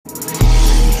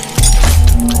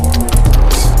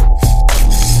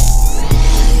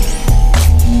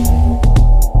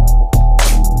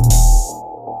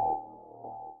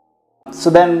So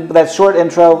then that short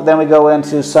intro, then we go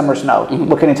into Summer Snow.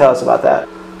 What can you tell us about that?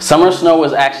 Summer Snow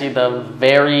was actually the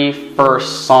very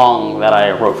first song that I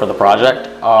wrote for the project.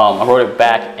 I wrote it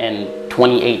back in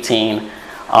 2018.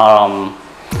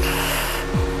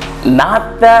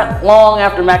 Not that long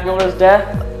after Mac Miller's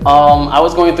death. I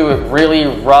was going through it really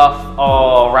rough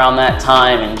around that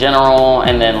time in general,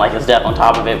 and then like his death on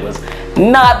top of it was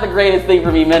not the greatest thing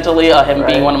for me mentally, him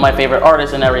being one of my favorite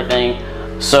artists and everything.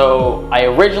 So I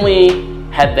originally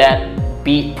had that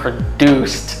beat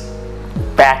produced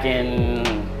back in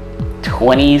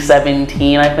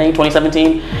 2017, I think,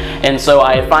 2017. And so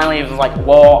I finally was like,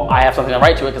 well, I have something to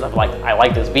write to it because I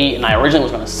like this beat, and I originally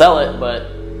was going to sell it, but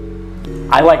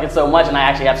I like it so much and I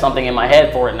actually have something in my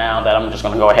head for it now that I'm just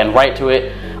going to go ahead and write to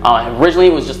it. Originally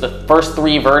it was just the first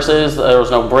 3 verses. There was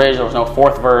no bridge, there was no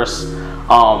 4th verse,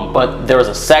 but there was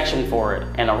a section for it.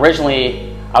 And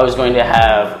originally I was going to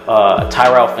have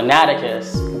Tyrell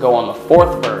Fanaticus go on the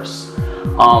 4th verse,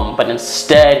 but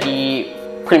instead he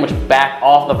pretty much backed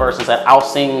off the verse and said, I'll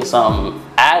sing some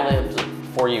ad-libs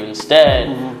for you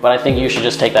instead, but I think you should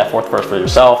just take that 4th verse for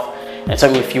yourself. And it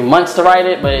took me a few months to write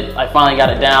it, but I finally got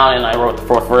it down and I wrote the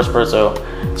 4th verse for it, so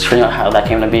it's pretty much how that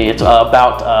came to be. It's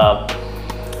about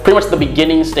pretty much the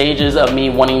beginning stages of me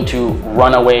wanting to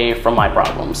run away from my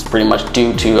problems, pretty much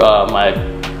due to my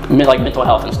mental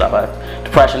health and stuff.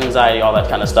 Depression, anxiety, all that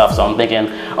kind of stuff. So I'm thinking,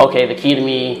 okay, the key to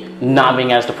me not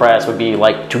being as depressed would be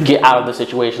like to get out of the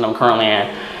situation I'm currently in.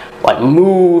 Like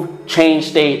move, change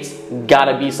states,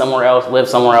 gotta be somewhere else, live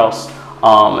somewhere else.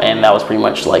 And that was pretty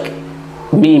much like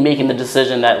me making the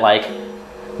decision that like,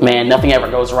 man, nothing ever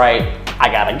goes right, I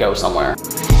gotta go somewhere.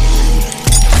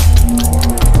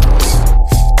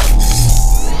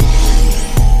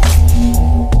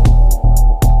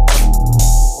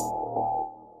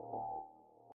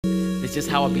 It's just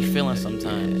how I be feeling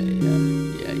sometimes.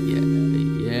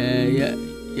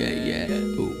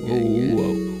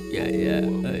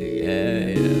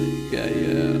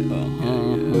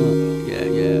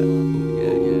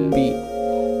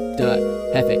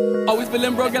 Always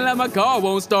feeling broken like my car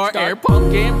won't start. Air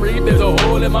pump can't breathe, there's a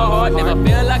hole in my heart. Never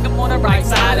feel like I'm on the right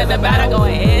side of the battle. Go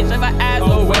ahead, shut my ass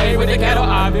away with the kettle.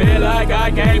 I feel like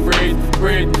I can't breathe.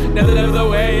 Never the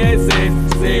way it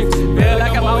seems. Feel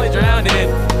like I'm always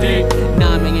drowning deep.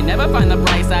 Nah, man, you never find the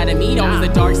bright side of me. Always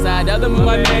the dark side of the moon,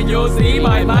 my man, you'll see.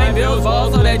 My mind feels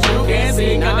false so that you can't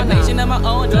see. Contemplation of my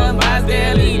own demise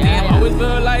daily. Damn, always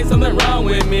feel like something wrong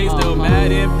with me. Still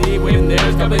mad empty when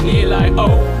there's company. Like,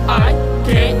 oh, I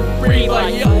can't breathe.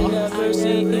 Like, yo, I never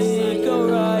see it go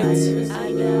right.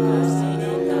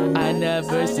 I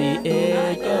never see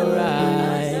it go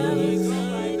right.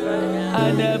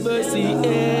 I never see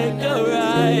it go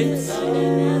right.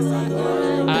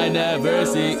 I never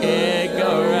see it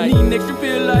go right. Need extra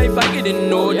feel life, I get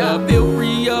in order. Feel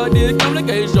free of this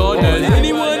complication. Does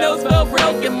anyone else felt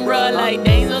broken, bruh? Like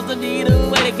they supposed to be the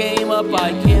way they came up.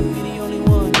 I can't be the only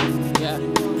one.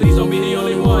 Please don't be the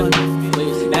only one.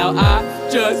 Please. Now I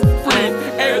just breathe.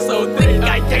 Air so thick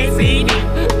I can't see me.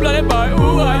 Blinded by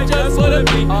who I just wanna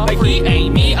be. Like he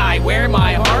ain't me. I wear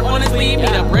my heart on his sleeve. Need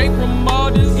a break from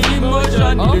all this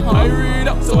emotion. Need to fire it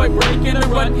up so I break in and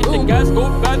run. Hit the gas, go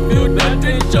fast, feel the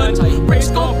tension. Brakes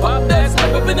gon' pop, that's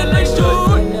hyperventilation.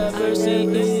 I never see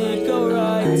it go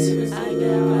right.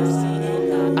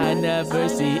 I never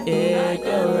see it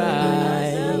go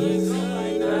right.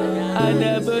 I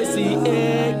never see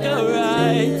it go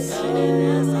right.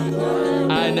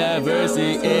 I never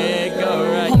see it go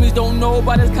right. Homies don't know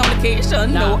about this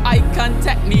complication. No eye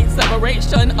contact, need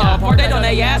separation. Apart they don't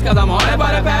they ask, cause I'm haunted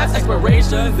by the past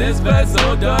expirations. This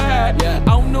vessel done. I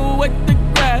don't know what to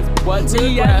grasp. What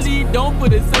reality don't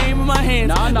put the same in my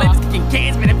hands. Like kicking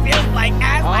cans, man, it feels like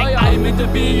ass. Like I'm meant to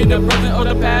be in the present or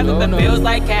the past. That feels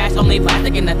like cash. Only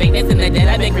plastic in the fakeness and the dead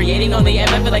I've been creating. On the end,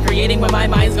 I feel like creating when my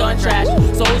mind's gone trash.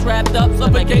 Souls wrapped up,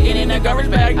 suffocating in a garbage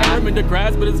bag. I'm in the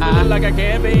grass, but it's feeling like I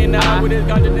can't be now with this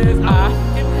consciousness. I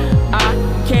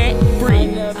can't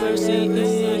breathe. I never see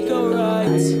it go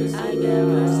right.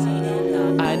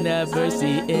 I never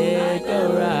see it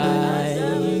go right.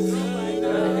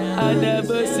 I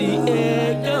never see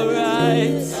it go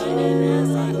right.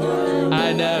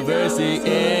 I never see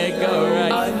it go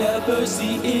right. I never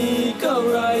see it go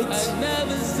right. I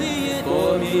never see it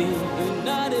for me.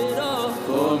 Not at all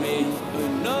for me.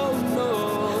 No,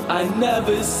 no. I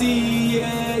never see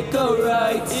it go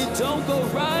right. It don't go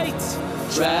right.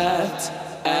 Trapped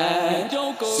at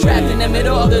strapped in the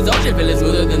middle of this ocean, feeling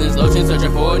smoother than this lotion,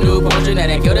 searching for a new potion that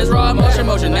ain't kill this raw emotion.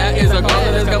 Motion that is the cause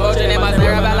of this commotion in my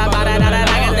cerebellum. Like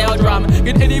a cell drum.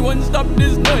 Can anyone stop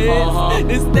this noise?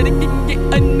 Instead it can get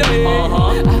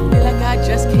annoying. I feel like I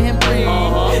just can't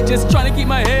breathe. Just trying to keep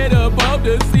my head above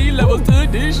the sea level to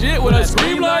this shit when I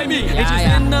scream like me. It's just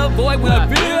in the void when I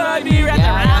feel like me. Wrapped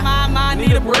around my mind,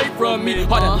 need a break from me.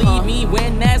 Hard to leave me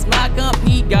when that's my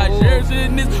compete. Got shares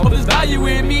in this, all this value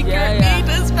in me. Can't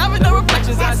need describing the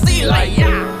reflections I see like,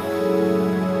 yeah.